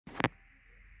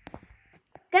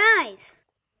guys.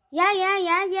 Yeah.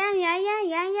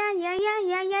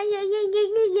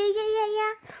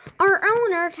 Our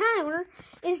owner, Tyler,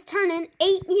 is turning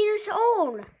 8 years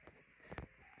old.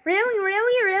 Really?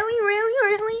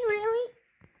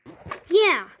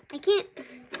 Yeah, I can't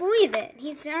believe it.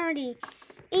 He's already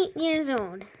 8 years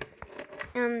old.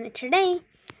 Today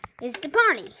is the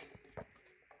party.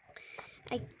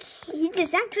 He's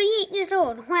just actually 8 years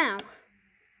old. Wow.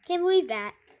 Can't believe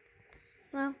that.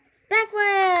 Well,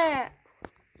 backward.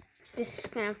 This is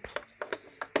gonna.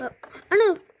 Oh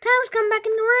no, Tyler's coming back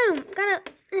in the room.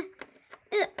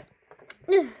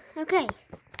 Okay.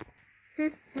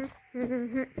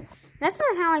 That's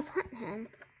not how I put him.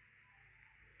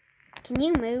 Can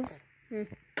you move? That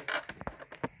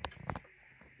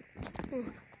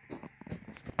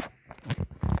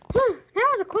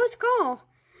was a close call.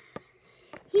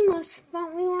 He must have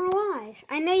thought we were alive.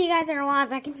 I know you guys are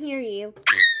alive. I can hear you.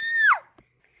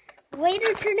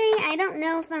 Later today, I don't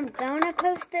know if I'm going to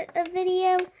post a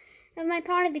video of my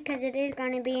party because it is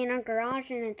going to be in our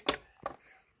garage and it's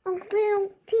a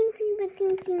little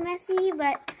teensy messy,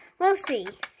 but we'll see.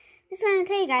 Just want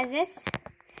to tell you guys this.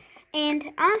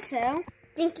 And also,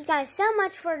 thank you guys so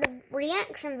much for the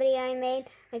reaction video I made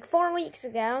like 4 weeks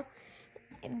ago,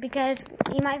 because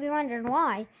you might be wondering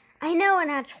why. I know it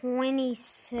had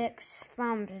 26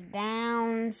 thumbs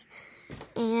downs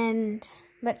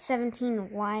but 17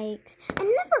 likes. I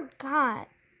never got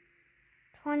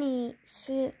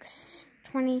 26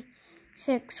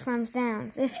 thumbs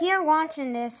downs. If you're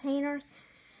watching this, haters,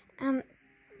 can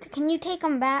you take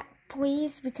them back,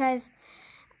 please? Because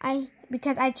I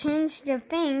changed the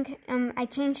thing. I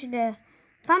changed the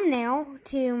thumbnail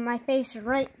to my face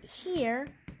right here,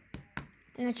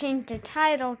 and I changed the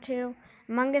title to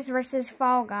Among Us vs.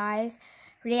 Fall Guys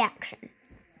reaction.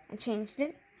 I changed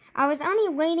it. I was only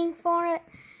waiting for it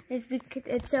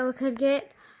so it could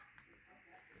get.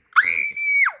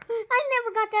 I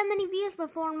never got that many views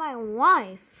before in my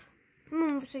life.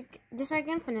 Just like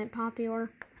Infinite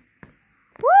popular.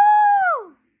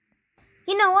 Woo!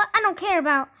 You know what? I don't care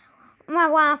about my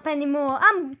wife anymore.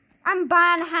 I'm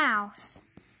buying a house.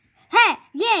 Hey,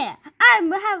 yeah, I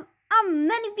have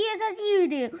many views as you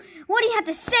do. What do you have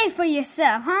to say for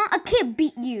yourself, huh? A kid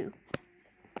beat you.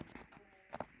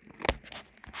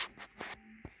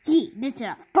 Yeah, this is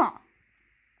a fun.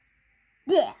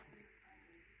 Yeah.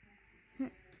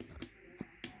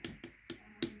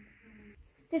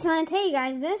 Just want to tell you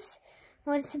guys this.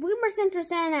 Well, it's Boomer Center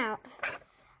signing out.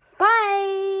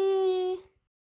 Bye.